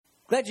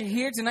Glad you're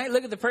here tonight.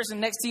 Look at the person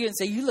next to you and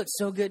say, you look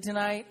so good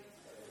tonight.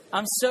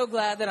 I'm so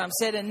glad that I'm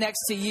sitting next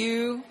to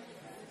you.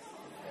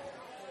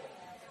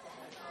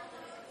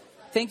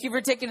 Thank you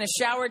for taking a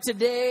shower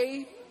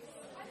today.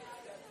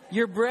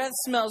 Your breath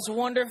smells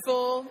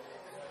wonderful.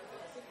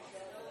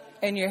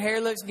 And your hair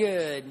looks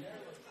good.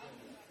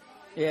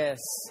 Yes.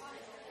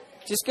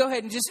 Just go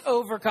ahead and just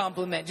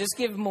over-compliment. Just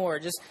give more.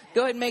 Just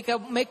go ahead and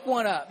make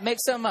one up. Make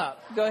some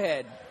up. Go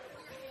ahead.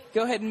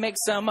 Go ahead and make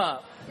some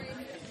up.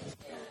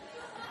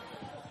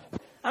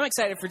 I'm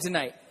excited for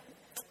tonight.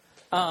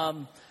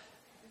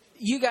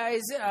 You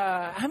guys,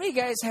 how many of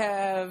you guys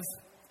have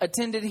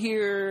attended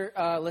here,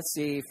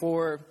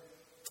 for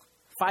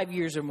 5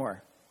 years or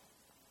more?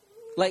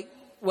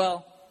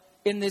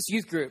 In this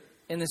youth group.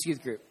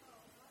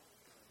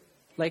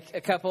 Like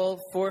a couple,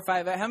 4 or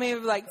 5. How many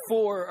of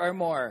 4 or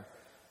more?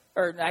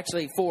 Or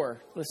actually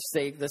 4.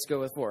 Let's go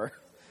with 4.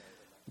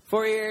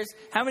 4 years.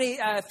 How many?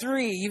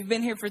 3. You've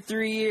been here for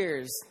 3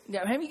 years. Now,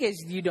 how many of you guys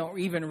you don't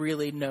even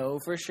really know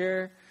for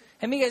sure?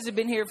 How many of you guys have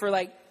been here for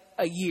a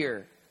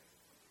year?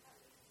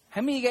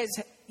 How many of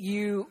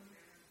you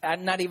guys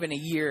not even a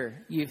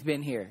year you've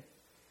been here?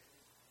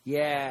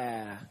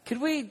 Yeah.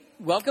 Could we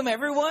welcome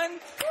everyone?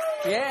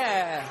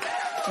 Yeah.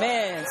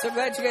 Man, so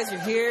glad you guys are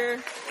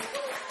here.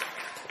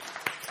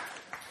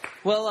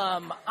 Well,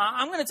 I'm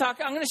going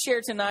to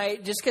share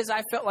tonight just because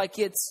I felt like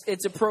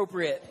it's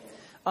appropriate.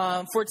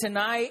 For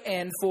tonight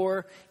and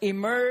for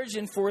Emerge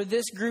and for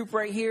this group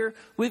right here,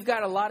 we've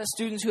got a lot of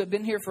students who have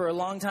been here for a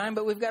long time,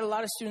 but we've got a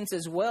lot of students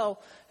as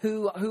well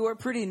who are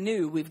pretty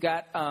new. We've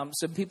got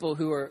some people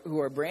who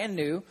are brand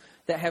new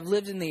that have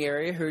lived in the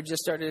area who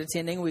just started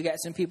attending. We got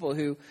some people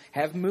who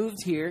have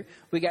moved here.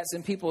 We got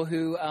some people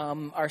who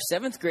are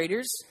 7th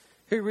graders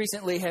who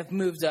recently have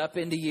moved up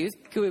into youth.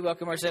 Can we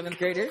welcome our 7th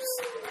graders?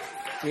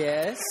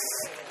 Yes.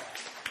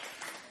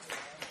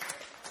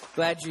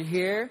 Glad you're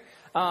here.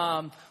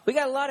 We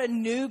got a lot of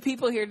new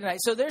people here tonight.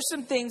 So there's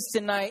some things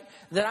tonight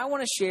that I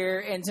want to share,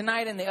 and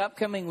tonight and the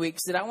upcoming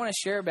weeks that I want to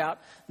share about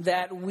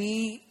that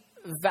we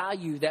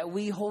value, that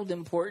we hold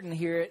important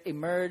here at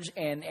Emerge.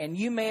 And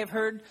you may have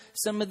heard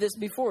some of this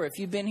before if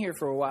you've been here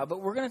for a while.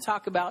 But we're going to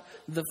talk about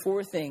the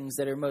 4 things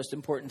that are most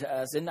important to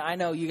us. And I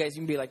know you guys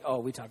can be like, oh,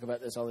 we talk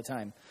about this all the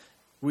time.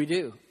 We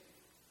do.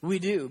 We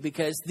do,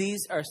 because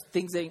these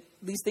things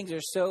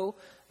are so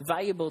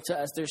valuable to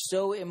us. They're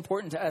so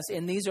important to us.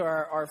 And these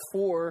are our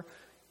 4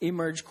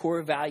 Emerge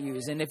core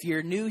values. And if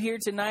you're new here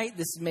tonight,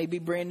 this may be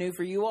brand new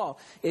for you all.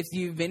 If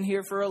you've been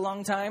here for a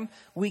long time,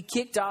 we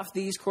kicked off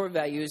these core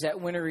values at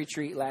Winter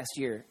Retreat last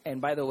year.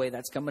 And by the way,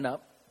 that's coming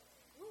up.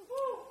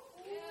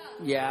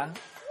 Yeah.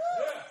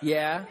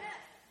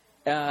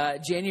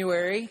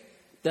 January,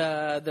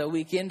 the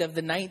weekend of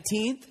the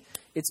 19th.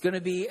 It's going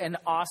to be an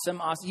awesome.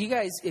 You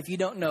guys, if you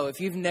don't know, if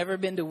you've never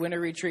been to Winter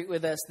Retreat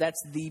with us,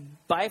 that's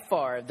by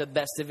far the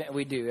best event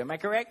we do. Am I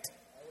correct?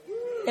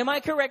 Am I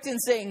correct in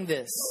saying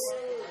this?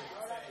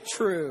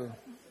 True.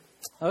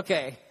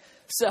 Okay.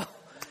 So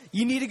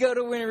you need to go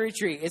to Winter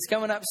Retreat. It's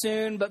coming up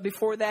soon. But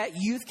before that,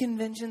 youth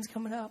convention's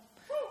coming up.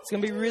 It's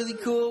going to be really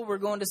cool. We're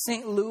going to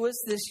St. Louis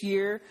this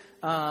year.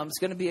 It's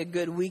going to be a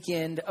good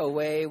weekend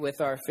away with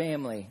our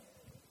family.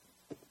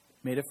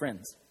 Made of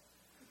friends.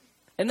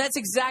 And that's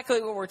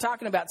exactly what we're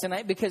talking about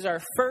tonight, because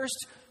our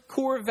first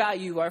core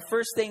value, our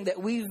first thing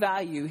that we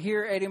value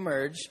here at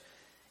Emerge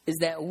is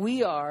that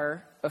we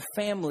are a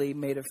family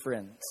made of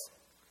friends.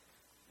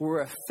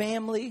 We're a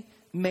family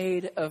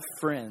made of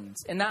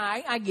friends. And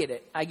I get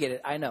it.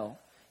 I know.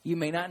 You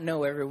may not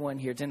know everyone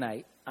here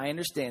tonight. I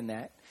understand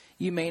that.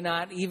 You may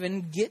not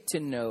even get to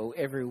know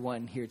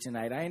everyone here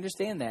tonight. I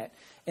understand that.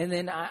 And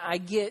then I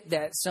get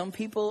that some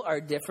people are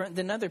different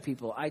than other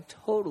people. I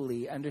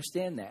totally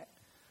understand that.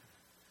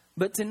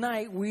 But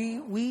tonight,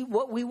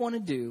 what we want to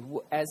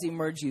do as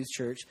Emerge Youth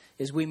Church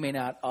is we're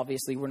not all the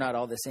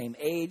same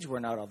age. We're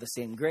not all the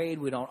same grade.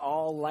 We don't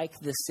all like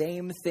the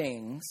same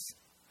things.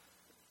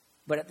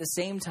 But at the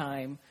same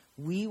time,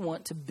 we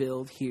want to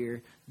build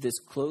here this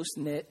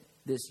close-knit,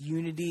 this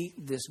unity,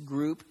 this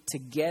group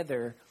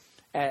together.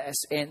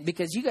 And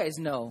because you guys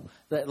know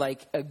that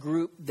like a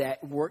group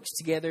that works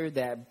together,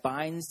 that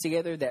binds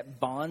together, that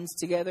bonds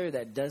together,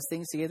 that does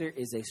things together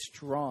is a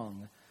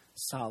strong,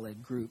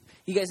 solid group.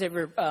 You guys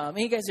ever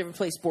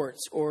play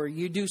sports, or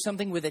you do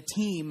something with a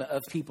team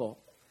of people?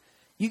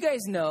 You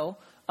guys know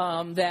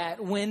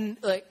that when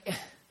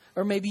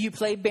or maybe you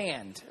play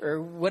band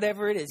or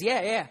whatever it is.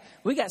 Yeah.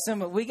 We got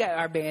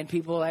our band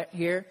people out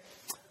here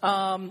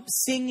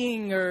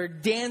singing or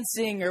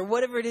dancing or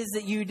whatever it is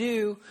that you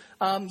do.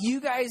 You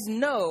guys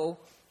know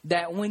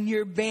that when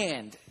your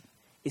band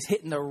is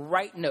hitting the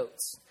right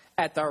notes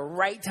at the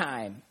right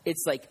time,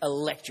 it's like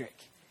electric,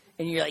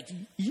 and you're like,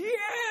 yeah.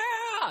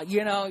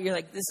 You're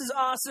like, this is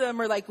awesome.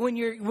 Or like when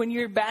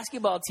your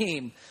basketball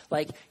team,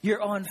 like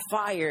you're on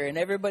fire and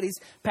everybody's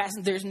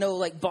passing. There's no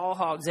like ball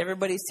hogs.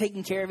 Everybody's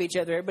taking care of each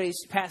other.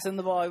 Everybody's passing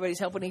the ball. Everybody's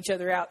helping each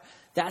other out.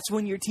 That's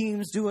when your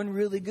team's doing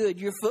really good.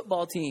 Your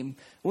football team,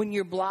 when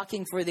you're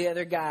blocking for the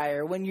other guy,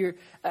 or when you're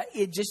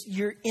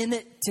in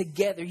it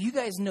together. You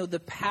guys know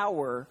the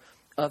power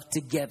of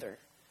together.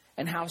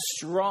 and how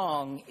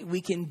strong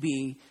we can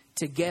be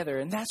together.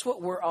 And that's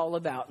what we're all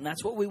about. And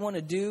that's what we want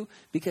to do,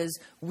 because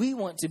we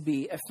want to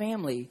be a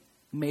family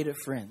made of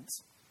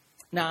friends.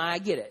 Now, I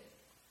get it.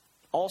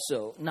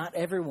 Also, not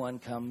everyone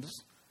comes.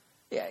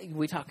 Yeah,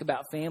 we talk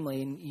about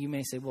family, and you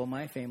may say, well,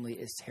 my family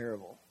is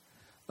terrible.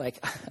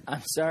 Like,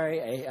 I'm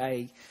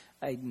sorry,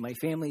 my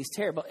family is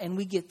terrible. And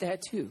we get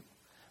that too.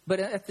 But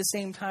at the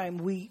same time,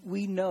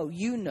 we know,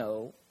 you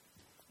know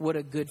what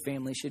a good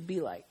family should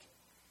be like.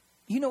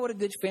 You know what a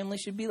good family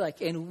should be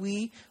like. And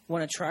we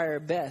want to try our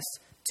best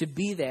to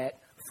be that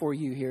for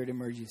you here at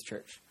Emergence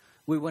Church.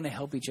 We want to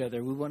help each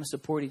other. We want to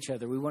support each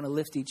other. We want to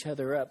lift each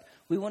other up.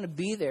 We want to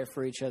be there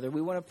for each other.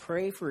 We want to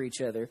pray for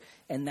each other.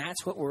 And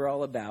that's what we're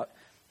all about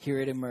here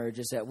at Emerge,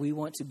 is that we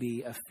want to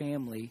be a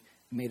family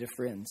made of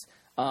friends.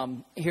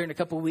 Here in a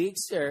couple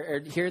weeks,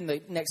 or here in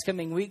the next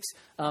coming weeks,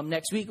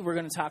 next week we're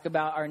going to talk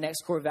about our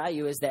next core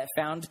value is that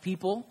find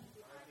people.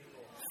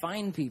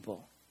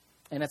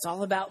 And it's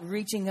all about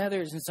reaching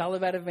others. It's all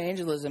about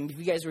evangelism. If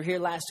you guys were here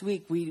last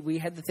week, we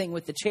had the thing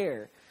with the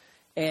chair.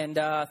 And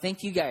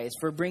thank you guys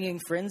for bringing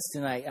friends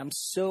tonight. I'm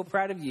so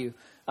proud of you.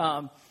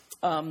 Then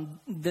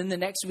the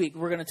next week,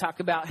 we're going to talk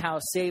about how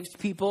saved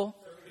people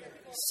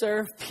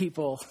serve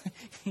people.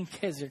 You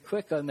guys are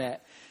quick on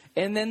that.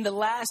 And then the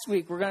last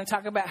week, we're going to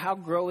talk about how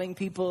growing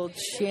people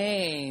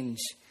change.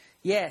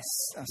 Yes,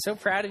 I'm so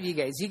proud of you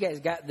guys. You guys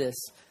got this.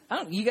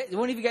 One of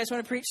you guys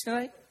want to preach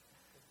tonight?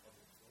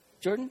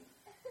 Jordan?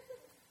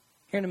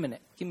 Here in a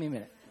minute. Give me a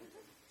minute.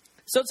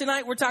 So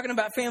tonight, we're talking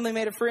about family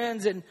made of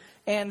friends. And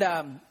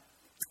how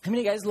many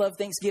of you guys love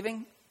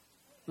Thanksgiving?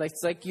 Like,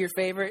 it's like your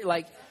favorite,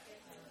 like,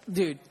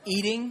 dude,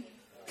 eating?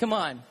 Come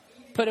on.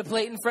 Put a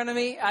plate in front of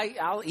me.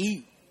 I'll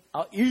eat.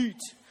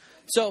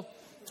 So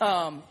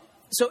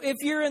if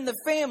you're in the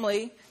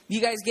family, you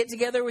guys get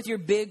together with your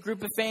big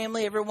group of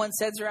family. Everyone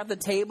sits around the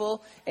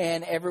table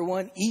and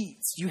everyone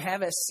eats. You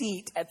have a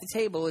seat at the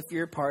table if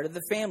you're part of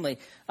the family.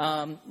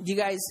 You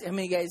guys, how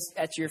many of you guys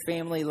at your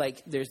family,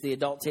 like there's the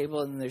adult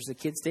table and there's the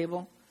kids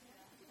table?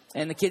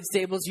 And the kids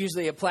table is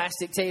usually a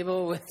plastic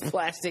table with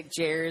plastic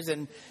chairs,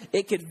 and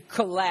it could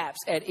collapse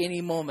at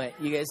any moment.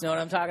 You guys know what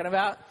I'm talking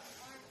about?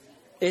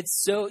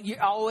 It's so,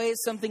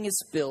 always something is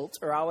spilt,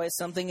 or always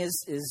something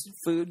is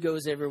food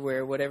goes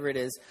everywhere, whatever it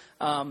is.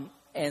 And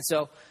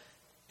so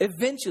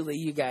eventually,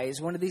 you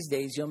guys, one of these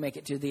days, you'll make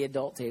it to the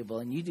adult table,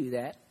 and you do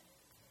that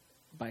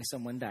by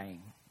someone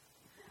dying.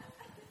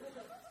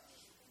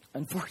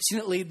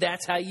 Unfortunately,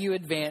 that's how you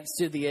advance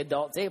to the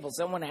adult table.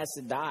 Someone has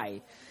to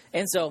die.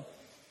 And so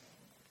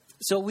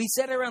we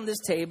sit around this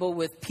table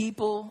with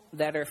people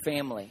that are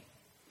family.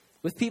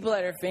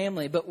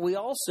 But we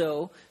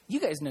also,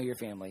 you guys know your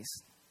families.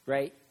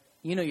 Right?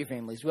 You know your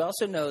families. We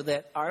also know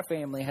that our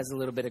family has a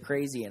little bit of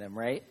crazy in them,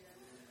 right?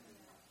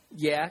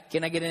 Yeah.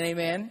 Can I get an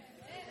amen?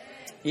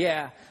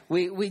 Yeah.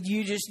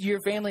 Your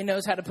family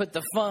knows how to put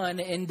the fun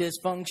in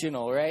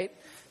dysfunctional, right?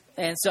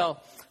 And so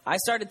I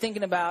started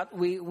thinking about,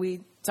 we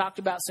talked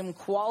about some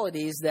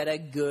qualities that a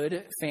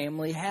good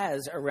family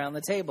has around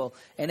the table.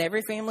 And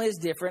every family is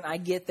different. I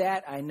get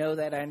that. I know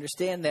that. I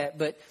understand that.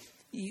 But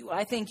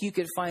I think you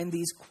could find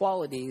these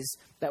qualities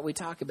that we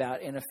talk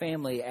about in a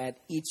family at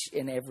each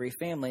and every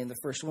family. And the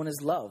first one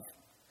is love.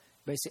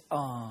 Everybody say,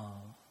 "Aw."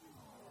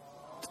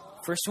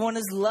 First one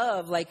is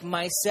love, like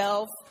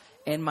myself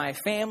and my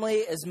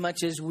family, as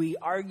much as we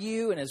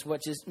argue and as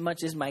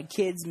much as my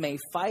kids may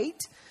fight.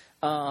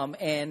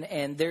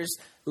 And there's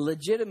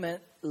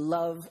legitimate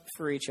love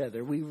for each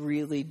other. We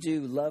really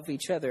do love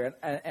each other.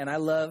 And I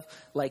love,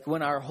 like,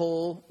 when our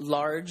whole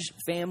large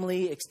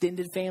family,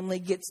 extended family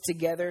gets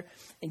together,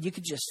 and you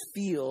could just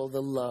feel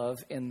the love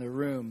in the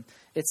room.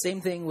 It's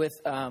same thing with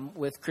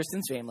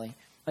Kristen's family.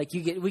 Like,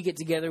 we get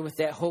together with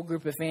that whole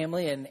group of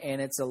family, and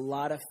it's a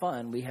lot of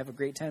fun. We have a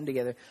great time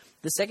together.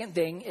 The second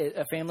thing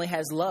a family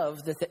has love.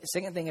 The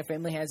second thing a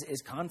family has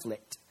is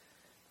conflict.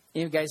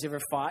 Any of you guys ever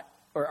fought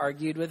or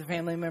argued with a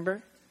family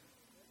member?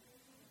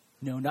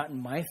 No, not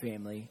in my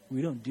family.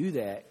 We don't do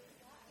that.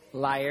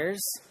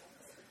 Liars.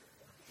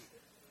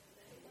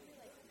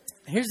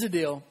 Here's the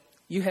deal.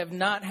 You have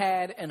not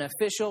had an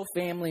official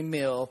family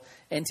meal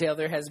until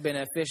there has been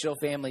an official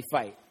family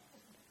fight.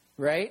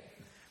 Right?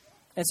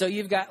 And so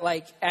you got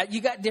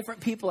different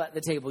people at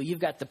the table. You've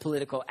got the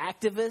political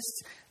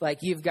activists, like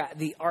you've got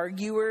the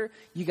arguer,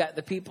 you got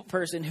the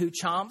person who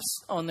chomps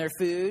on their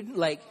food,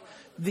 like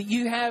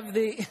you have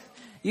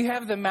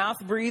the mouth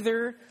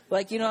breather,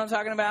 like, you know what I'm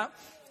talking about?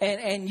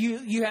 And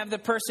you have the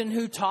person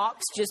who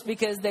talks just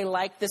because they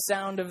like the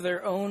sound of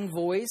their own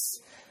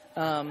voice,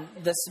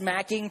 the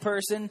smacking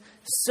person.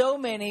 So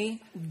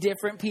many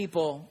different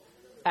people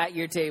at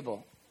your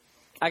table.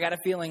 I got a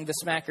feeling the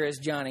smacker is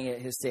Johnny at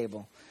his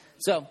table.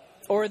 So,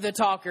 or the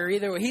talker,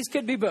 either way. He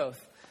could be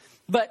both.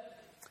 But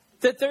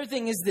the third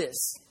thing is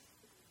this.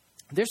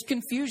 There's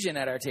confusion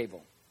at our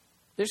table.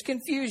 There's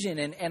confusion,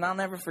 and I'll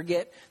never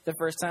forget the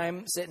first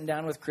time sitting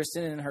down with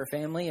Kristen and her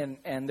family, and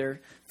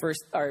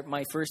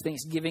my first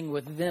Thanksgiving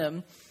with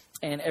them,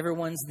 and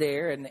everyone's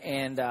there,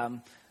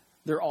 and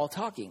they're all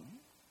talking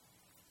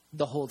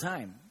the whole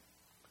time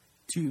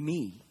to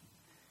me,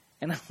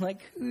 And I'm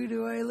like, who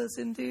do I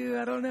listen to?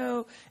 I don't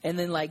know. And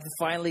then like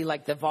finally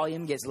like the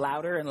volume gets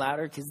louder and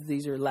louder because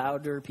these are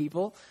louder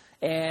people.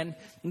 And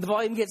the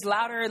volume gets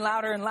louder and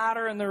louder and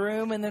louder in the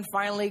room. And then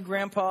finally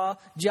Grandpa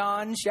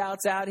John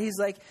shouts out, he's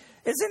like,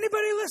 is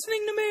anybody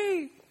listening to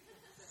me?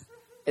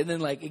 And then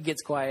like it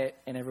gets quiet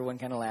and everyone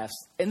kind of laughs.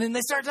 And then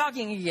they start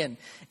talking again.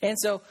 And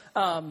so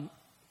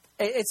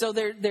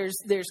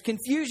there's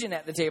confusion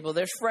at the table.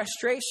 There's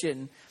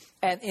frustration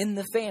in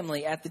the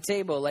family at the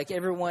table. Like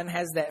everyone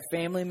has that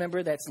family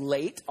member that's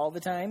late all the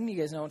time. You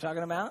guys know what I'm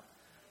talking about?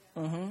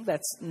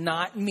 That's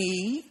not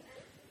me.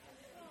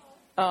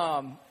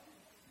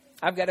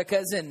 I've got a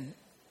cousin,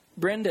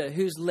 Brenda,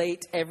 who's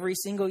late every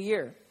single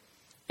year.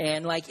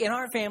 And like in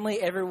our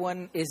family,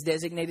 everyone is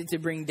designated to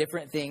bring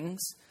different things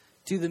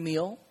to the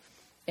meal.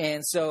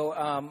 And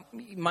so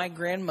my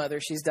grandmother,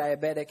 she's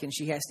diabetic and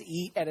she has to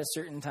eat at a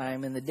certain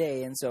time in the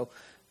day. And so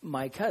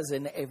my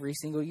cousin every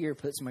single year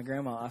puts my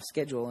grandma off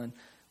schedule, and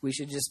we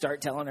should just start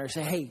telling her,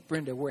 say, hey,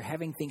 Brenda, we're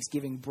having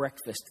Thanksgiving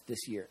breakfast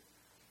this year.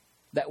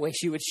 That way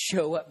she would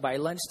show up by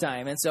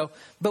lunchtime. And so,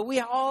 but we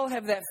all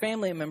have that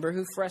family member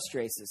who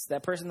frustrates us,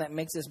 that person that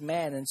makes us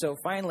mad. And so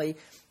finally,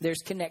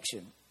 there's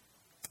connection.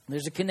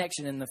 There's a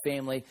connection in the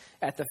family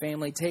at the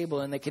family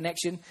table. And the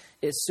connection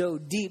is so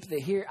deep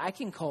that here I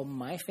can call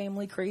my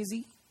family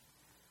crazy,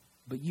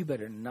 but you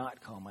better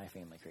not call my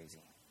family crazy.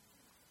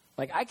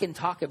 Like I can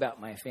talk about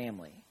my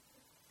family,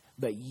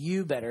 but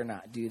you better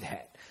not do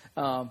that.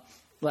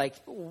 Like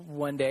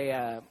one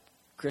day,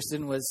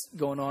 Kristen was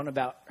going on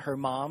about her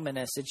mom in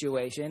a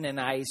situation, and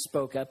I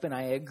spoke up and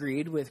I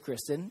agreed with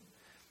Kristen.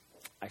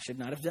 I should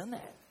not have done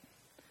that.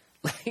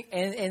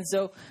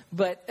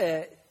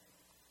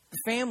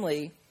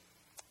 Family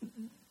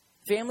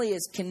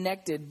is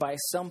connected by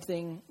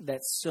something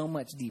that's so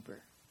much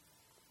deeper.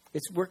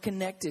 We're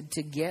connected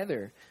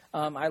together.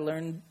 I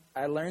learned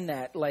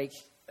that like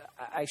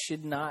I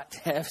should not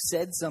have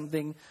said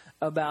something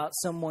about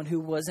someone who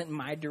wasn't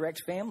my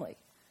direct family.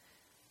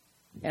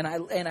 And I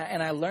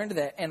learned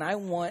that, and I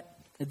want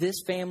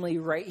this family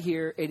right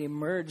here at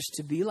Emerge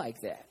to be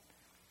like that.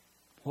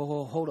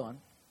 Whoa, hold on.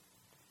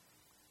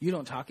 You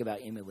don't talk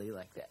about Emily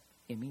like that.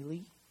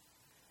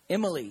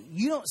 Emily,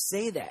 you don't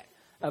say that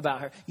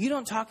about her. You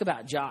don't talk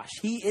about Josh.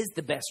 He is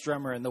the best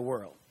drummer in the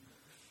world.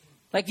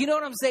 Like, you know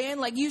what I'm saying?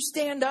 Like, you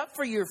stand up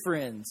for your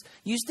friends.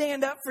 You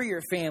stand up for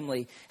your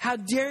family. How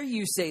dare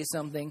you say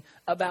something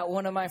about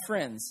one of my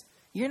friends?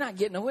 You're not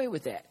getting away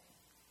with that.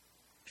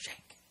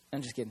 Shank.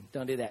 I'm just kidding.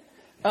 Don't do that.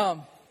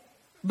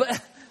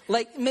 But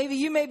like maybe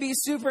you may be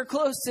super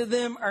close to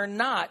them or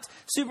not,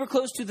 super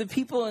close to the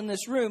people in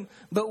this room,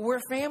 but we're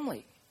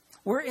family.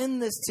 We're in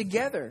this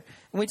together.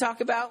 And we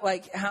talk about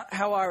like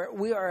how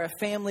we are a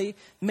family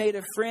made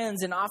of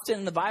friends. And often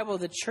in the Bible,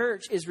 the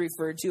church is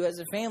referred to as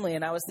a family.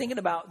 And I was thinking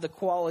about the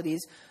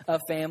qualities of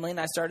family, and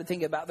I started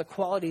thinking about the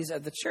qualities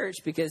of the church,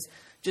 because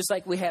just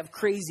like we have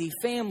crazy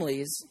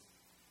families,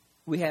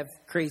 we have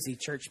crazy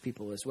church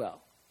people as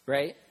well,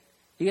 right?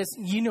 Because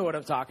you know what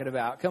I'm talking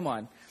about. Come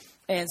on.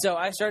 And so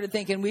I started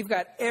thinking we've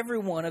got every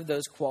one of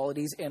those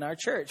qualities in our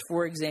church.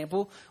 For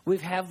example, we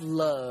have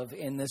love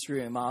in this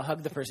room. I'll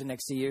hug the person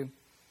next to you.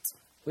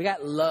 We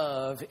got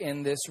love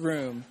in this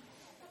room.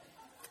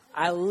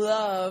 I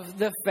love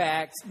the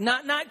fact,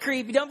 not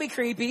creepy. Don't be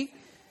creepy.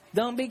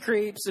 Don't be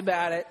creeps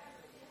about it.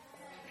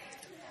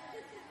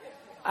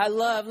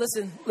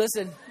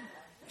 Listen.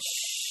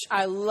 Shh.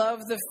 I love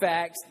the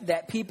fact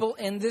that people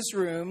in this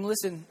room,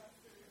 listen.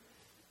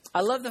 I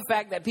love the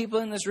fact that people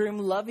in this room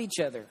love each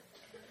other.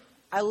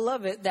 I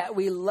love it that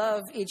we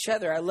love each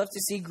other. I love to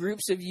see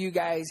groups of you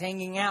guys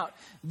hanging out,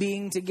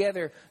 being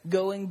together,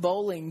 going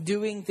bowling,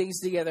 doing things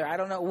together. I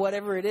don't know,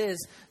 whatever it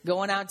is,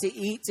 going out to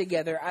eat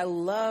together. I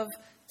love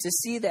to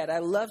see that. I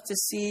love to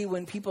see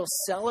when people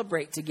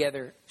celebrate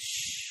together.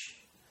 Shh.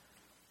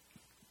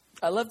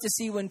 I love to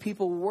see when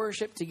people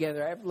worship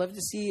together. I love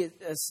to see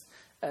us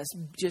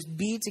just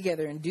be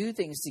together and do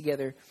things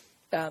together.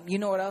 You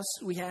know what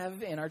else we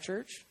have in our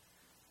church?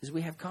 Is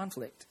we have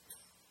conflict.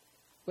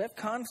 We have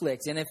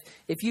conflict. And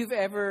if you've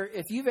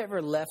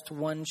ever left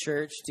one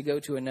church to go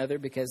to another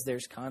because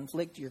there's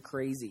conflict, you're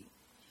crazy.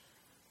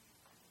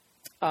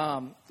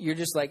 You're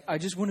just like, I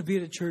just want to be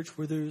at a church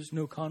where there's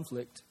no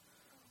conflict.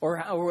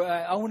 Or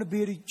I want to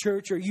be at a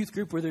church or a youth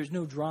group where there's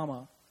no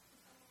drama.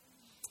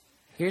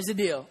 Here's the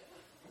deal.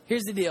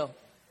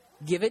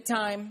 Give it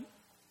time.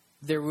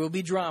 There will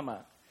be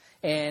drama.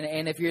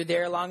 And if you're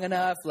there long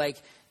enough,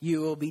 like, you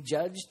will be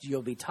judged,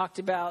 you'll be talked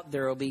about,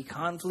 there will be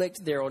conflict.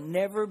 There will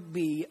never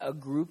be a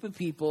group of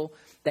people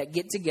that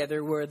get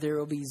together where there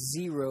will be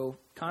zero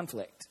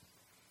conflict.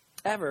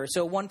 Ever.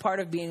 So one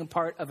part of being a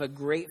part of a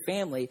great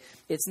family,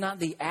 it's not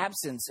the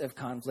absence of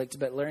conflict,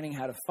 but learning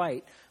how to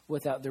fight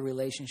without the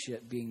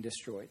relationship being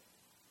destroyed.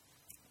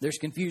 There's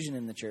confusion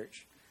in the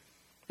church,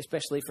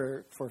 especially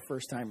for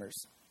first-timers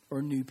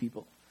or new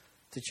people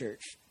to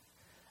church.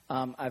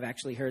 I've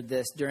actually heard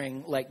this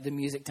during like the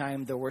music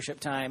time, the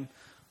worship time.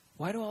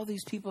 Why do all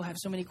these people have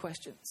so many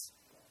questions?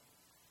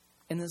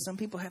 And then some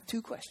people have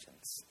 2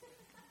 questions.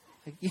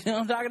 Like, you know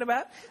what I'm talking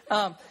about?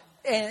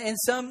 And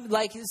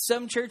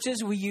some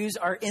churches, we use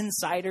our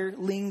insider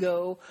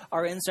lingo,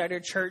 our insider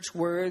church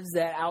words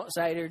that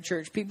outsider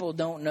church people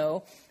don't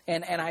know.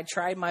 And I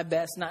tried my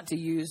best not to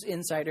use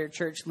insider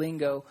church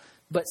lingo,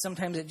 but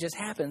sometimes it just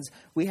happens.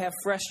 We have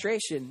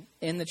frustration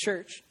in the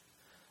church.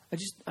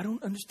 I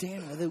don't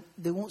understand why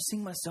they won't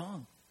sing my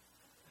song.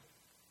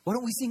 Why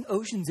don't we sing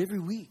Oceans every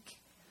week?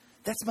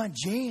 That's my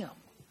jam.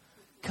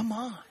 Come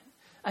on.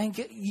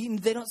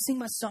 They don't sing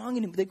my song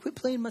anymore. They quit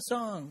playing my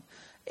song.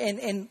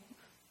 And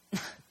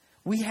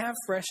we have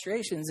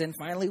frustrations, and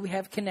finally we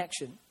have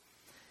connection.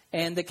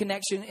 And the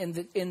connection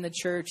in the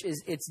church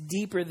it's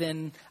deeper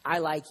than I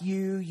like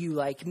you, you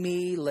like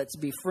me, let's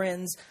be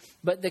friends.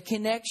 But the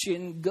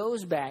connection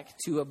goes back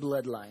to a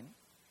bloodline.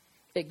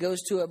 It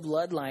goes to a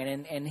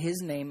bloodline, and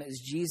his name is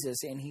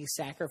Jesus, and he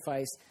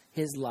sacrificed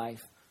his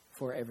life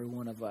for every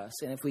one of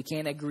us. And if we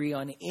can't agree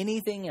on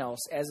anything else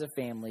as a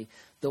family,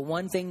 the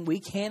one thing we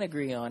can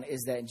agree on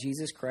is that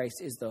Jesus Christ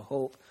is the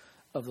hope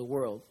of the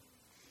world.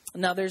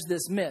 Now, there's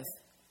this myth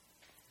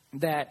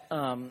that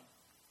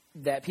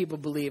people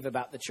believe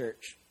about the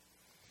church.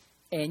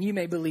 And you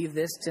may believe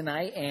this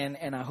tonight,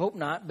 and I hope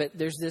not, but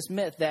there's this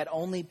myth that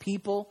only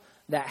people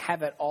that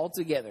have it all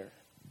together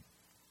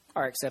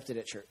are accepted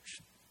at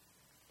church.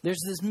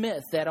 There's this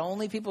myth that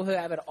only people who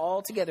have it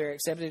all together are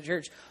accepted at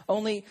church.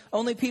 Only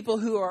people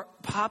who are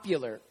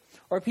popular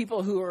or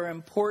people who are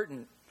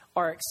important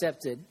are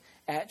accepted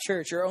at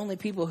church, or only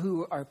people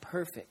who are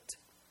perfect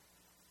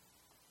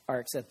are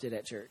accepted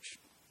at church.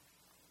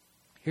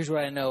 Here's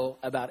what I know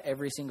about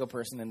every single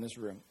person in this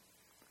room.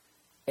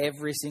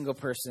 Every single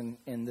person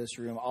in this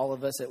room, all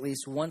of us at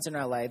least once in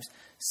our lives,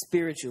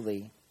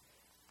 spiritually,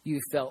 you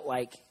felt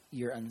like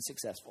you're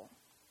unsuccessful.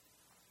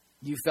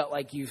 You felt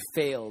like you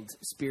failed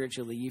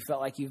spiritually. You felt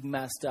like you've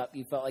messed up.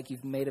 You felt like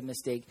you've made a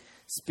mistake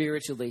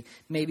spiritually.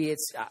 Maybe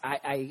it's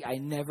I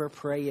never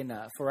pray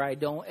enough, or I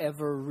don't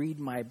ever read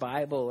my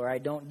Bible, or I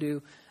don't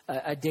do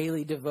a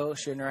daily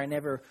devotion, or I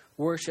never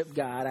worship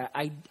God.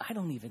 I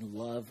don't even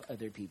love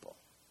other people.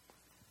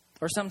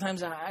 Or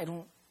sometimes I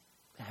don't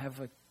have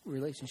a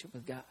relationship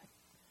with God.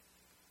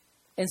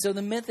 And so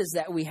the myth is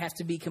that we have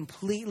to be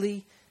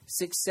completely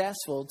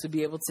successful to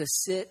be able to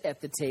sit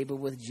at the table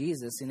with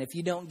Jesus. And if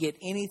you don't get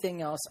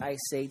anything else I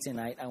say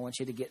tonight, I want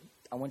you to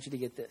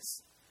get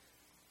this.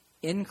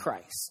 In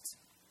Christ,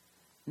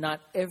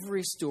 not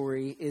every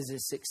story is a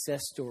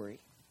success story,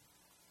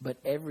 but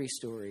every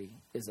story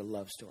is a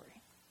love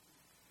story.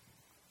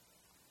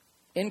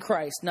 In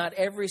Christ, not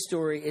every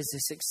story is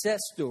a success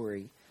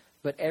story,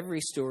 but every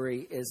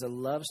story is a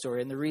love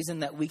story. And the reason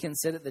that we can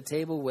sit at the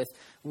table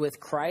with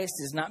Christ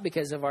is not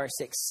because of our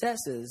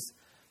successes,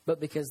 but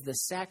because the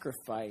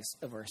sacrifice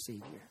of our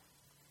Savior.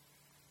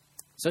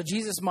 So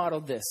Jesus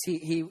modeled this.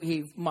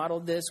 He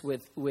modeled this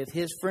with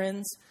his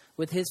friends,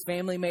 with his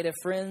family made of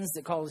friends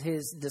that called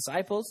his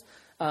disciples.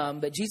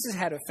 But Jesus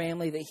had a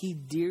family that he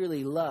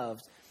dearly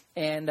loved.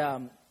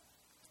 And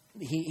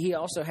he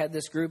also had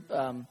this group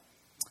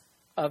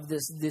of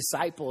his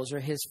disciples or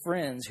his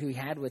friends who he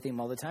had with him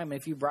all the time. And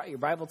if you brought your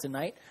Bible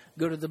tonight,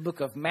 go to the book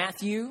of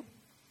Matthew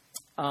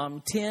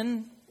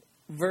 10,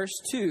 verse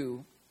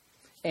 2.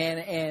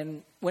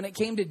 And when it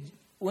came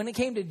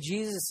to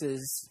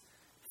Jesus's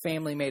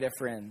family made of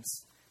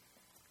friends,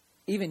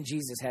 even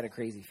Jesus had a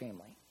crazy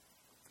family.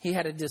 He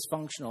had a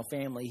dysfunctional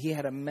family. He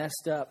had a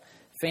messed up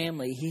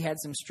family. He had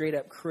some straight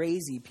up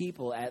crazy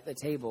people at the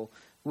table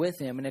with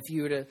him. And I'm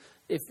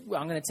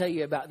going to tell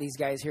you about these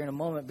guys here in a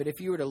moment, but if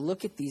you were to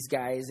look at these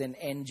guys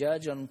and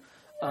judge on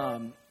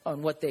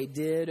what they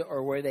did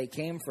or where they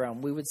came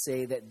from, we would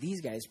say that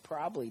these guys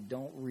probably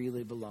don't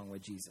really belong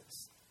with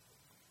Jesus.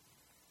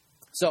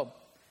 So,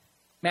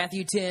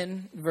 Matthew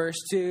 10, verse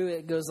 2,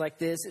 it goes like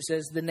this. It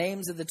says, the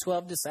names of the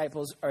 12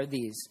 disciples are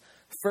these.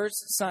 First,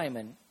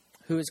 Simon,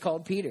 who is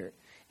called Peter,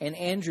 and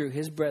Andrew,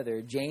 his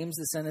brother, James,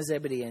 the son of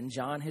Zebedee, and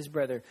John, his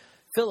brother,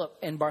 Philip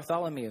and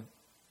Bartholomew,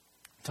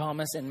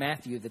 Thomas and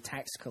Matthew, the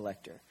tax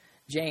collector,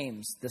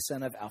 James, the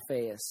son of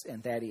Alphaeus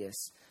and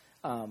Thaddeus,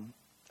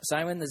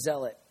 Simon the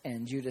Zealot,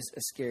 and Judas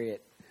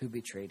Iscariot, who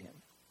betrayed him.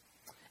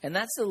 And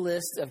that's the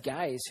list of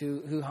guys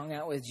who hung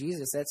out with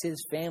Jesus. That's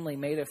his family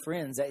made of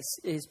friends. That's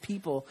his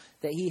people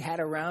that he had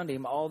around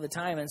him all the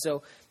time. And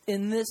so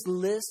in this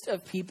list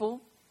of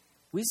people,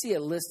 we see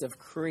a list of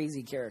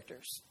crazy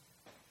characters.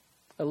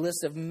 A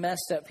list of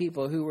messed up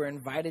people who were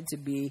invited to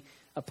be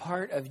a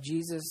part of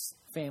Jesus'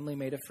 family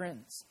made of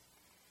friends.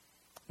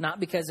 Not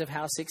because of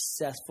how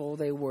successful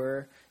they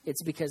were.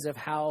 It's because of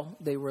how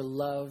they were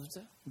loved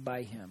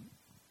by him.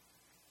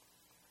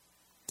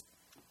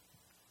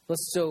 We're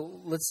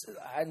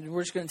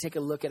just going to take a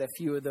look at a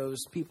few of those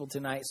people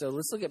tonight. So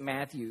let's look at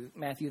Matthew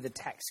the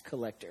tax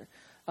collector.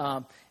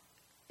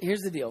 Here's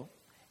the deal.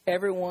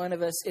 Every one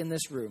of us in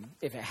this room,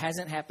 if it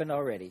hasn't happened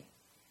already,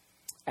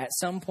 at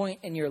some point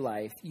in your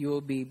life, you will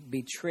be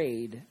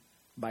betrayed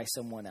by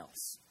someone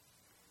else,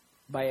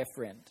 by a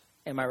friend.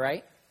 Am I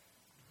right?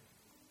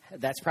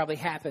 That's probably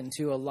happened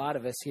to a lot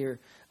of us here.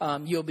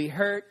 You'll be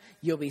hurt.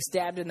 You'll be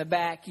stabbed in the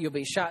back. You'll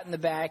be shot in the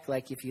back.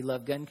 Like if you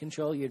love gun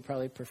control, you'd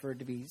probably prefer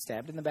to be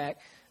stabbed in the back.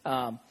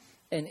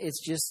 And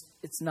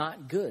it's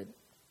not good.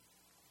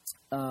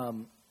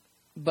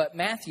 But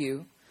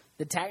Matthew,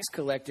 the tax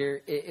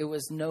collector, it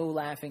was no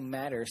laughing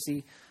matter.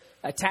 See,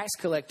 a tax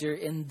collector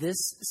in this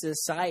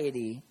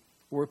society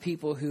were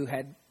people who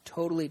had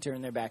totally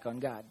turned their back on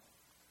God.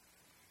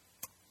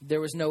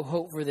 There was no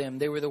hope for them.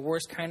 They were the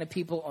worst kind of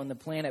people on the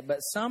planet. But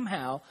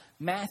somehow,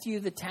 Matthew,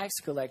 the tax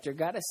collector,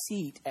 got a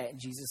seat at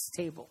Jesus'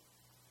 table.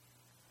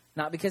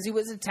 Not because he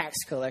was a tax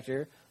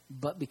collector,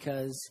 but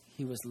because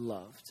he was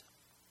loved.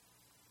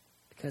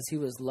 Because he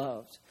was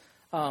loved.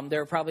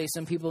 There are probably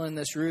some people in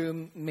this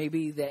room,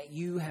 maybe, that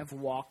you have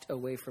walked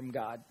away from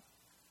God.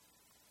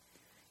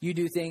 You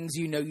do things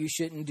you know you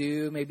shouldn't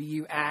do. Maybe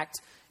you act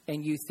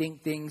and you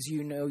think things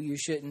you know you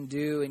shouldn't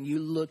do. And you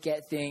look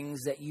at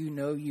things that you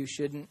know you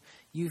shouldn't.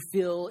 You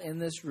feel in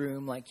this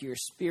room like you're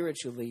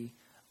spiritually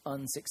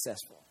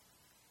unsuccessful.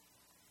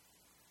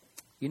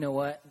 You know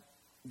what?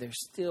 There's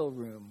still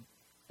room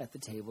at the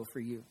table for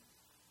you.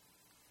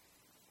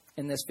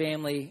 In this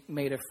family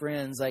made of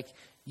friends, like,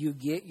 you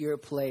get your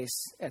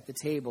place at the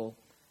table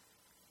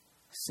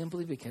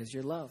simply because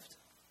you're loved.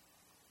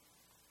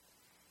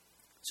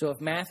 So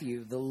if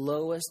Matthew, the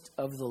lowest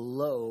of the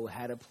low,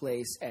 had a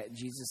place at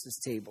Jesus'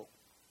 table,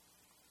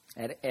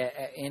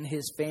 in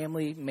his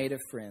family made of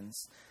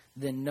friends,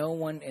 then no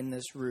one in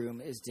this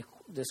room is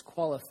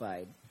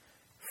disqualified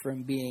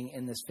from being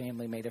in this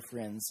family made of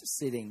friends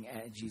sitting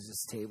at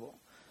Jesus' table.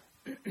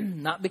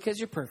 Not because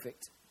you're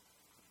perfect,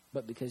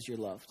 but because you're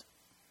loved.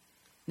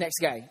 Next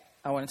guy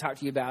I want to talk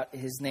to you about,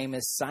 his name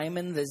is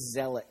Simon the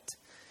Zealot.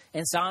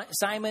 And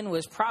Simon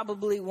was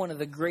probably one of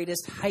the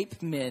greatest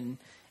hype men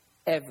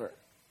ever.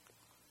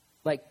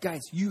 Like, guys,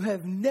 you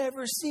have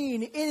never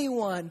seen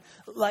anyone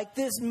like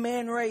this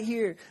man right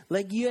here.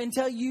 Like,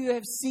 until you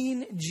have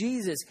seen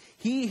Jesus.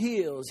 He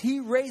heals. He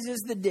raises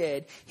the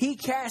dead. He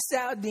casts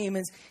out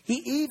demons.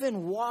 He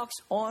even walks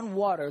on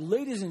water.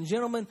 Ladies and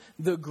gentlemen,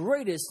 the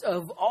greatest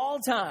of all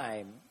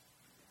time,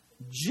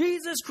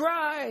 Jesus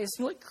Christ.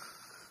 Like,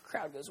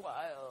 crowd goes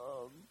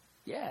wild.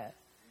 Yeah.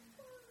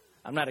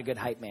 I'm not a good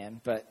hype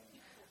man, but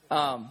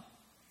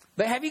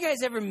have you guys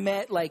ever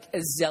met, like,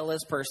 a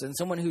zealous person?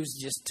 Someone who's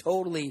just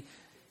totally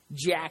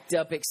jacked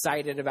up,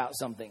 excited about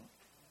something?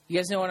 You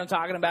guys know what I'm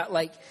talking about?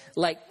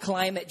 Like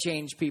climate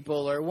change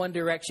people, or One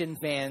Direction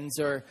fans,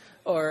 or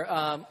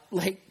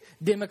like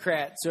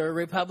Democrats or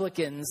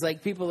Republicans,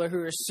 like people who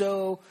are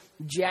so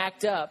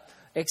jacked up,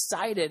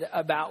 excited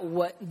about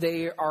what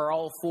they are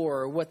all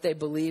for, or what they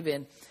believe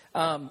in.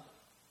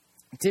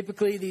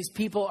 Typically, these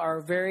people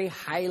are very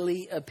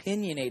highly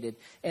opinionated,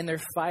 and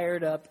they're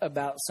fired up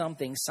about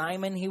something.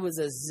 Simon, he was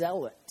a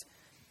zealot.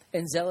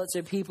 And zealots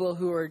are people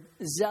who are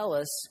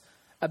zealous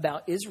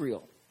about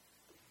Israel.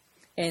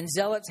 And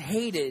zealots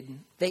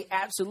they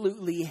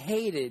absolutely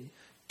hated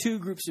two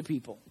groups of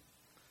people.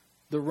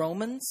 The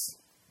Romans,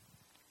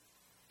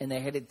 and they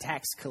hated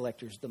tax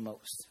collectors the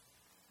most.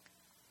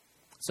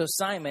 So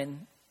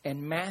Simon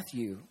and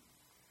Matthew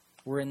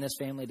were in this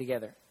family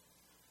together.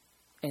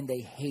 And they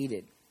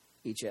hated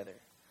each other.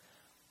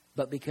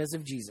 But because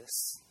of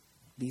Jesus,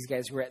 these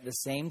guys were at the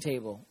same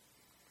table,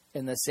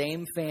 in the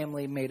same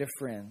family made of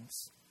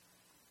friends.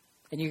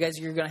 And you guys,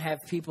 you're going to have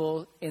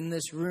people in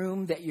this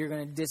room that you're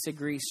going to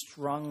disagree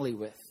strongly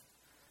with.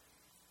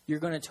 You're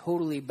going to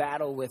totally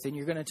battle with, and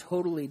you're going to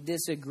totally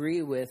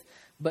disagree with.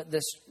 But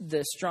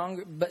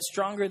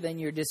stronger than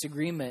your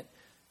disagreement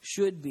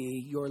should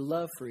be your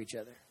love for each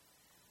other.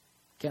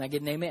 Can I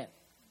get an amen?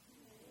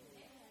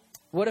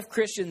 What if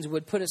Christians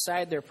would put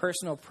aside their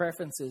personal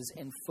preferences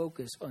and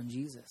focus on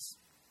Jesus?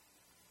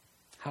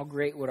 How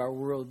great would our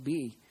world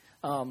be?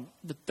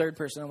 The third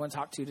person I want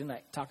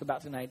to talk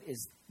about tonight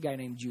is a guy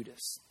named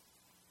Judas.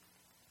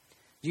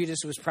 Judas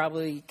was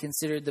probably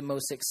considered the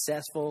most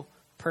successful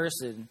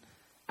person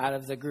out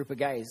of the group of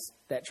guys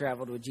that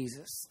traveled with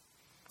Jesus.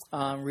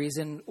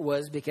 Reason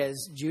was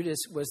because Judas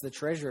was the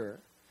treasurer.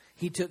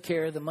 He took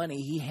care of the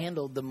money. He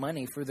handled the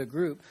money for the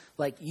group.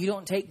 Like, you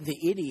don't take the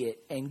idiot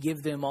and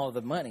give them all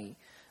the money.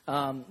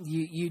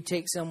 You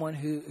take someone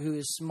who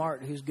is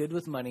smart, who's good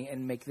with money,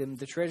 and make them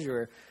the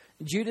treasurer.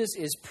 Judas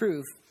is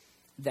proof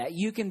that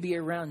you can be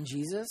around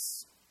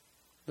Jesus,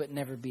 but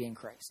never be in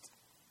Christ.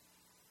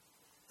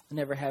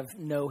 Never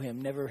know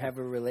him, never have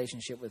a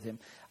relationship with him.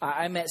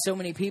 I met so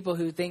many people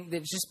who think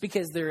that just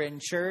because they're in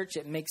church,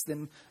 it makes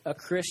them a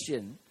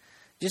Christian.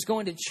 Just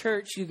going to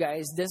church, you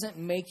guys, doesn't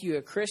make you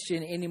a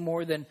Christian any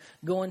more than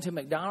going to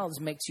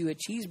McDonald's makes you a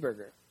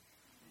cheeseburger.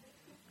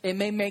 It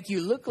may make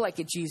you look like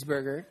a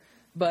cheeseburger,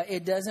 but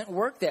it doesn't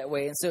work that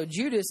way. And so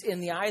Judas,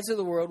 in the eyes of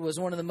the world, was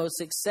one of the most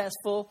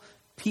successful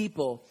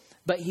people,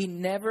 but he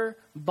never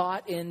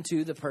bought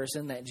into the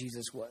person that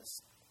Jesus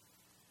was.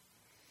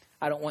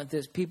 I don't want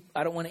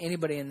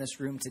anybody in this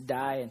room to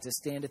die and to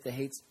stand at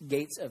the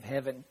gates of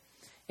heaven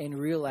and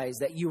realize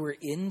that you were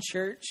in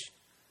church,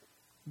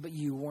 but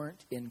you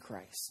weren't in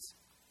Christ.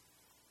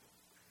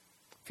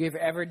 If you've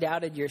ever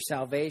doubted your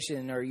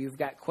salvation, or you've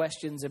got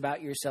questions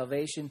about your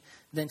salvation,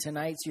 then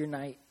tonight's your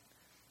night.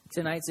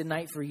 Tonight's a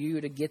night for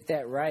you to get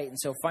that right. And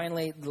so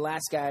finally, the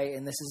last guy,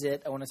 and this is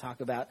it I want to talk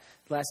about.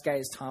 The last guy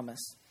is Thomas.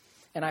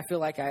 And I feel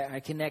like I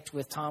connect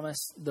with Thomas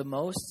the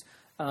most.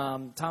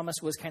 Thomas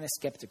was kind of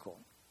skeptical.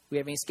 We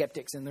have any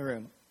skeptics in the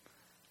room?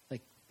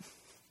 Like,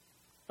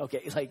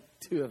 okay, like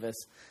 2 of us.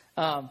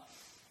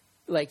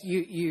 Like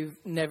you've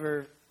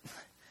never...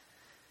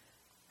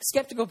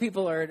 Skeptical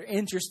people are an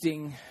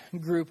interesting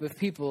group of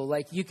people.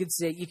 Like you could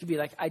be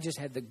like, I just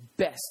had the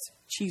best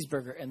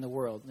cheeseburger in the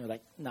world. And they're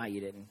like, no, you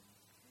didn't.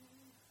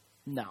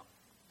 No,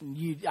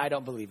 I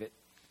don't believe it.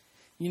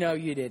 You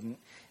didn't.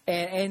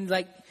 And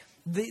like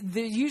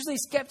the usually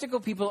skeptical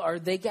people are,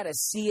 they got to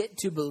see it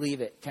to believe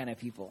it kind of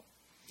people.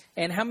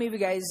 And how many of you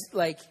guys,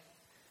 like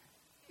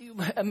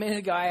a minute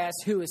ago, I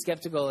asked who was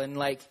skeptical, and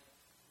like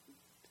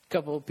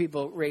couple of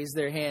people raised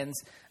their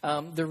hands.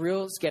 The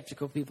real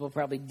skeptical people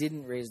probably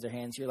didn't raise their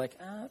hands. You're like,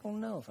 I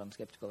don't know if I'm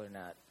skeptical or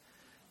not.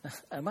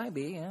 I might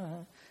be.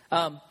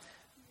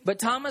 But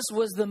Thomas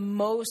was the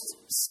most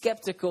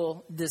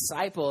skeptical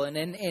disciple. And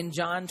in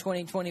John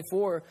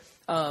 20:24,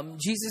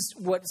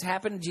 what's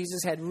happened,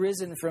 Jesus had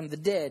risen from the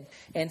dead.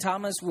 And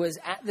Thomas was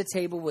at the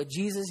table with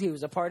Jesus. He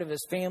was a part of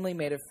his family,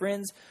 made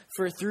friends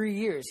for 3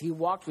 years. He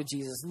walked with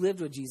Jesus, lived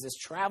with Jesus,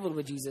 traveled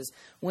with Jesus,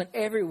 went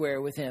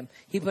everywhere with him.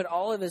 He put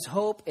all of his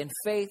hope and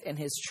faith and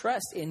his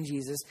trust in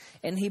Jesus.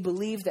 And he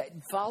believed that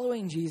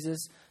following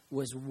Jesus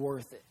was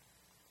worth it.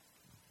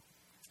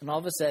 And all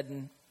of a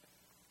sudden,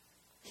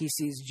 he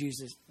sees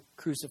Jesus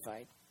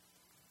crucified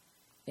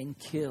and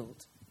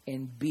killed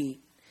and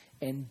beat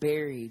and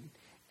buried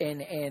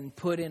and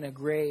put in a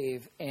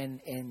grave,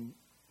 and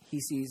he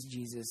sees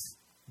Jesus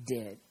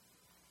dead.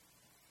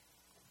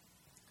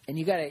 And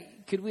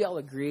could we all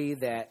agree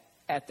that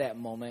at that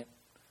moment,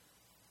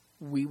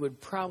 we would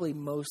probably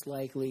most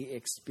likely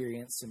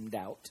experience some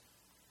doubt?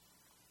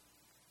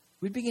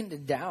 We'd begin to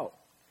doubt.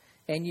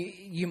 And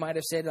you might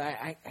have said,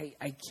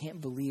 I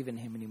can't believe in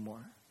him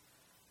anymore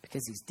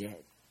because he's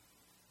dead.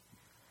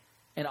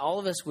 And all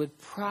of us would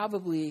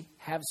probably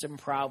have some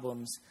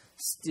problems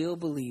still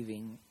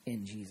believing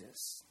in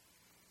Jesus.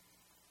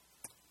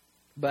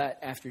 But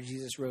after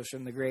Jesus rose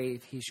from the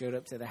grave, he showed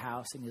up to the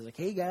house and he was like,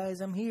 hey guys,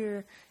 I'm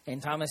here.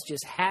 And Thomas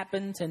just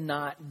happened to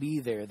not be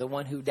there, the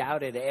one who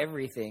doubted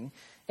everything.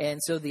 And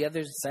so the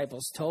other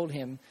disciples told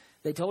him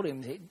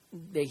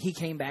that he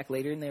came back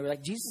later and they were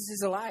like, Jesus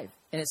is alive.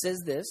 And it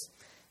says this,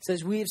 it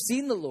says, we have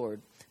seen the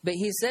Lord. But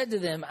he said to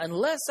them,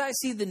 unless I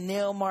see the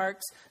nail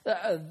marks,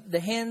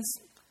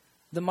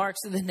 the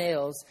marks of the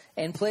nails,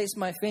 and place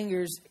my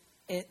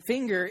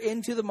finger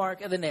into the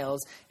mark of the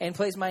nails, and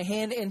place my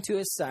hand into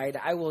his side,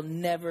 I will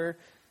never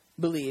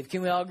believe.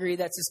 Can we all agree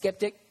that's a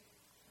skeptic?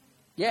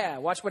 Yeah,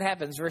 watch what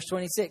happens. Verse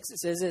 26, it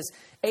says this,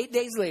 8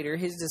 days later,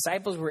 his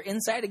disciples were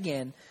inside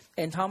again,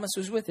 and Thomas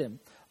was with him.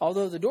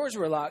 Although the doors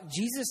were locked,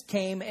 Jesus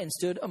came and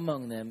stood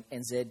among them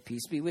and said,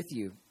 peace be with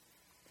you.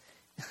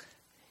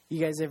 You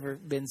guys ever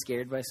been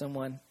scared by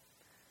someone?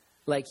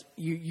 Like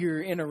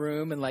you're in a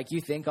room and like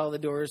you think all the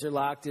doors are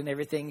locked and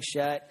everything's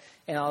shut,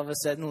 and all of a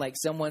sudden like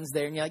someone's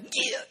there and you're like,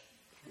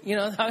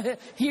 yeah,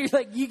 you're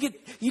like you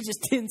just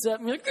tense up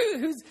and you're like,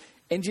 who's?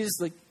 And Jesus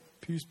like,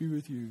 peace be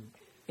with you.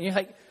 And you're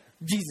like,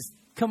 Jesus,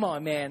 come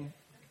on, man,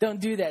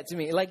 don't do that to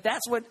me. Like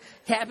that's what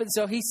happened.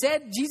 So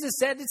Jesus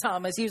said to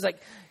Thomas, he was like,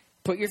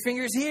 put your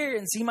fingers here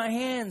and see my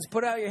hands.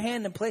 Put out your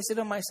hand and place it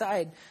on my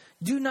side.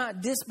 Do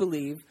not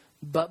disbelieve,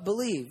 but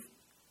believe.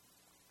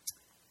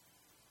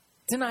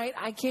 Tonight,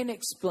 I can't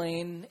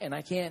explain, and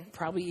I can't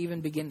probably even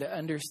begin to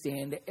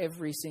understand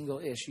every single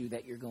issue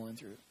that you're going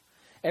through,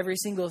 every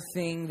single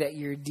thing that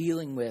you're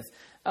dealing with.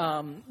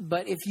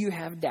 But if you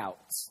have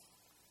doubts,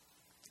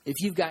 if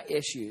you've got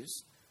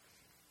issues,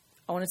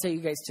 I want to tell you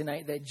guys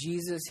tonight that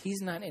Jesus,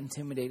 he's not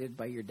intimidated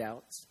by your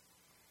doubts.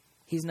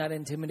 He's not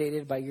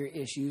intimidated by your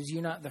issues.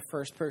 You're not the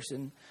first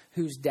person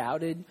who's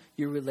doubted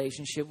your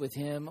relationship with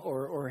him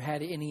or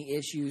had any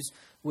issues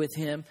with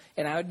him.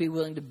 And I would be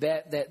willing to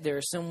bet that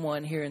there's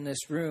someone here in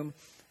this room,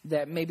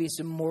 that maybe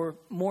some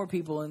more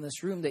people in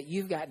this room, that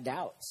you've got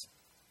doubts.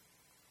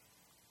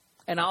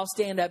 And I'll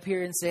stand up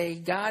here and say,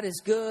 God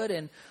is good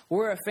and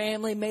we're a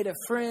family made of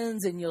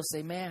friends. And you'll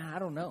say, man, I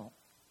don't know.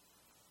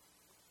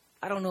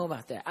 I don't know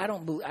about that. I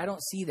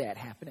don't see that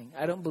happening.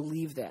 I don't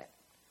believe that.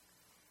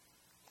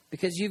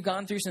 Because you've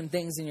gone through some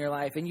things in your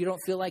life and you don't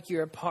feel like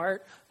you're a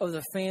part of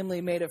the family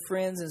made of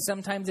friends. And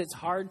sometimes it's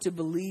hard to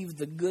believe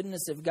the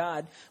goodness of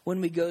God when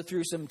we go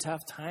through some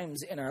tough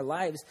times in our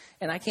lives.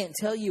 And I can't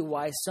tell you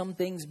why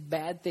sometimes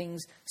bad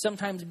things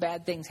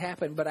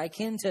happen. But I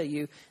can tell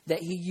you that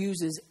he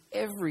uses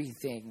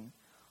everything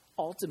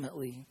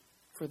ultimately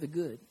for the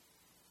good.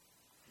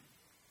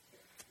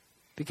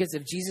 Because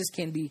if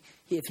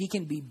he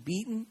can be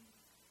beaten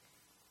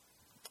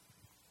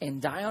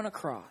and die on a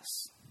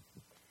cross,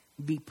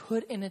 be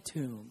put in a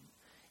tomb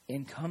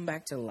and come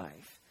back to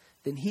life,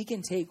 then he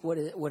can take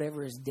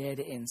whatever is dead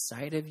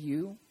inside of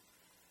you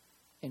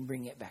and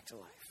bring it back to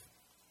life.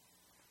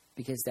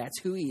 Because that's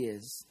who he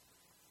is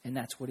and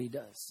that's what he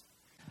does.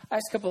 I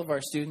asked a couple of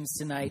our students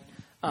tonight,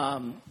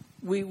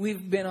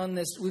 we've been on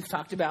this, we've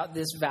talked about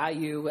this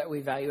value that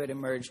we value at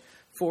Emerge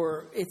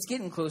for, it's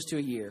getting close to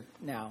a year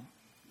now.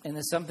 And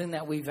it's something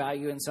that we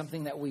value and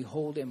something that we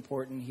hold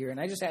important here. And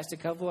I just asked a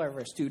couple of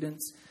our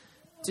students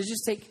to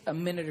just take a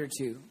minute or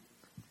two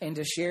and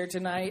to share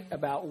tonight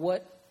about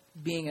what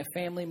being a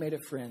family made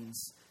of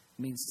friends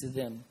means to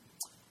them.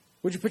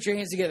 Would you put your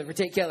hands together for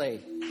Tate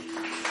Kelly?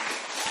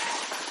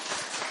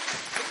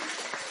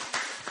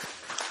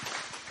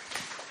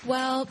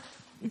 Well,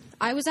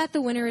 I was at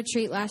the winter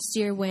retreat last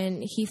year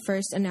when he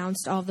first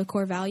announced all of the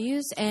core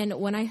values. And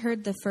when I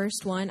heard the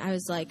first one, I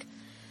was like,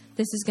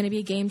 this is going to be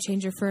a game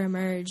changer for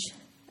Emerge.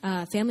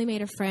 Family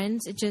made of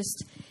friends.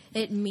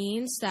 It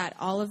means that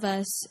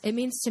it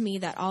means to me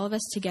that all of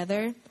us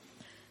together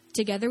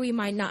we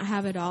might not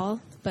have it all,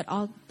 but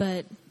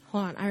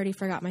hold on, I already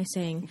forgot my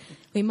saying.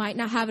 We might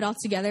not have it all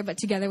together, but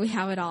together we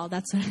have it all.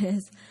 That's what it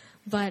is.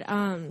 But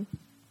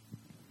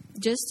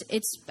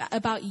it's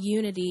about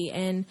unity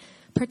and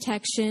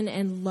protection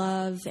and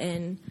love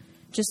and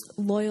just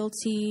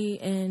loyalty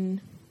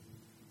and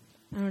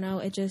I don't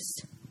know, I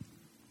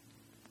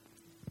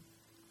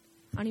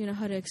don't even know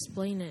how to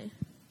explain it.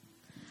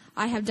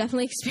 I have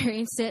definitely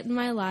experienced it in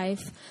my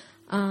life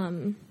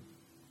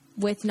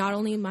with not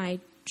only my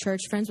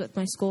church friends, but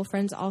my school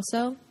friends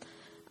also.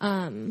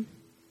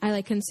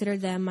 I consider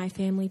them my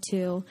family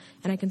too,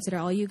 and I consider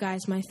all you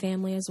guys my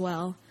family as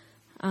well.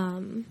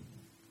 So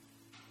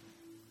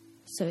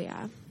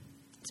yeah,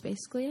 that's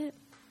basically it.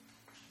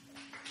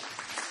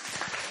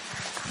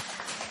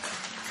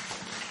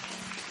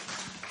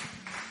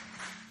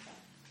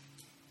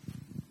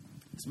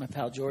 This is my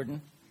pal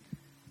Jordan.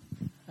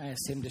 I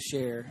asked him to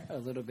share a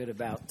little bit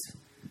about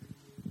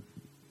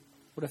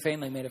what a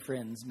family made of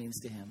friends means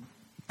to him.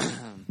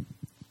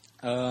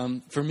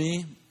 For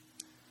me,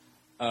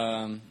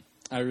 I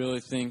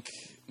really think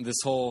this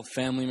whole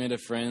family made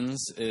of friends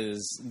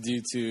is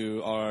due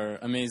to our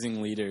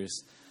amazing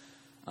leaders.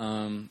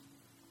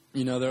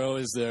 They're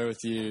always there with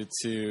you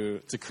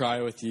to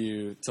cry with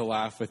you, to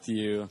laugh with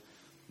you,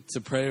 to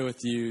pray with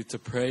you, to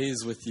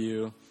praise with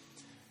you.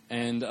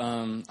 And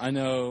I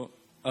know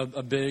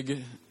a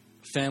big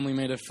family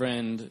made a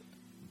friend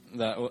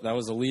that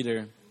was a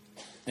leader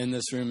in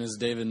this room is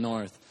David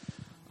North.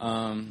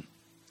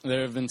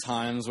 There have been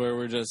times where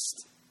we're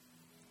just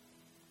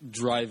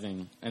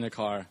driving in a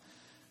car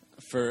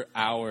for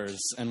hours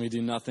and we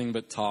do nothing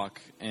but talk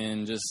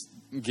and just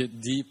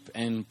get deep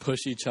and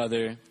push each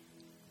other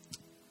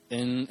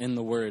in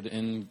the Word,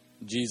 in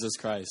Jesus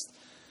Christ.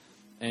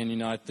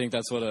 And, I think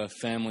that's what a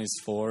family's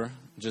for,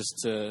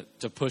 just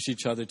to push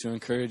each other, to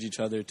encourage each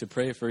other, to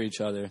pray for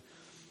each other.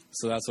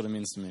 So that's what it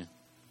means to me.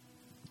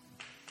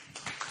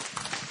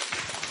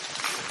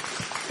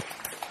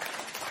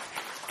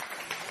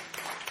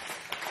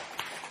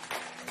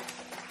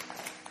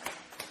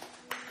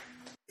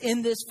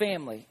 In this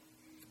family,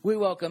 we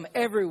welcome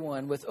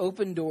everyone with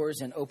open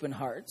doors and open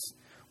hearts,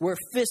 where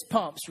fist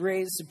pumps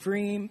reign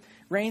supreme,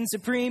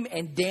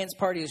 and dance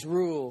parties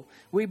rule.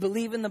 We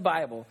believe in the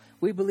Bible.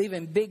 We believe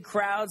in big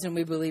crowds, and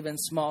we believe in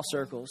small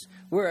circles.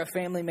 We're a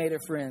family made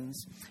of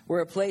friends.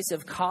 We're a place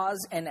of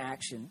cause and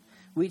action.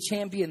 We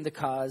champion the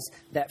cause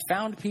that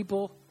found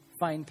people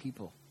find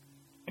people.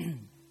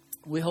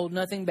 We hold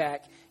nothing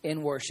back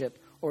in worship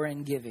or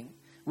in giving.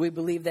 We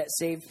believe that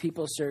saved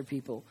people serve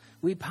people.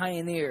 We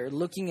pioneer,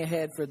 looking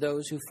ahead for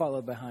those who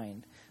follow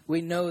behind.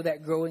 We know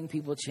that growing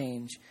people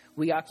change.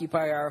 We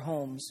occupy our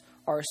homes,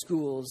 our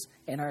schools,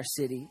 and our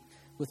city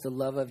with the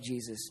love of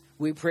Jesus.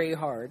 We pray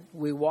hard,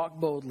 we walk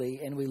boldly,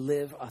 and we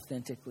live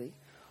authentically.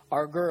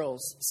 Our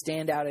girls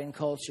stand out in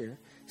culture,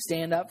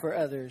 stand up for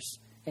others,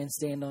 and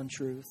stand on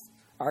truth.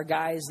 Our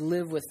guys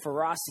live with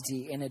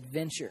ferocity and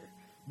adventure,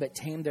 but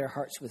tame their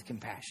hearts with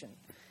compassion.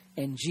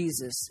 And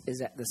Jesus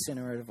is at the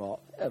center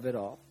of it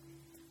all.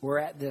 We're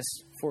at this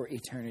for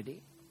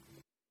eternity.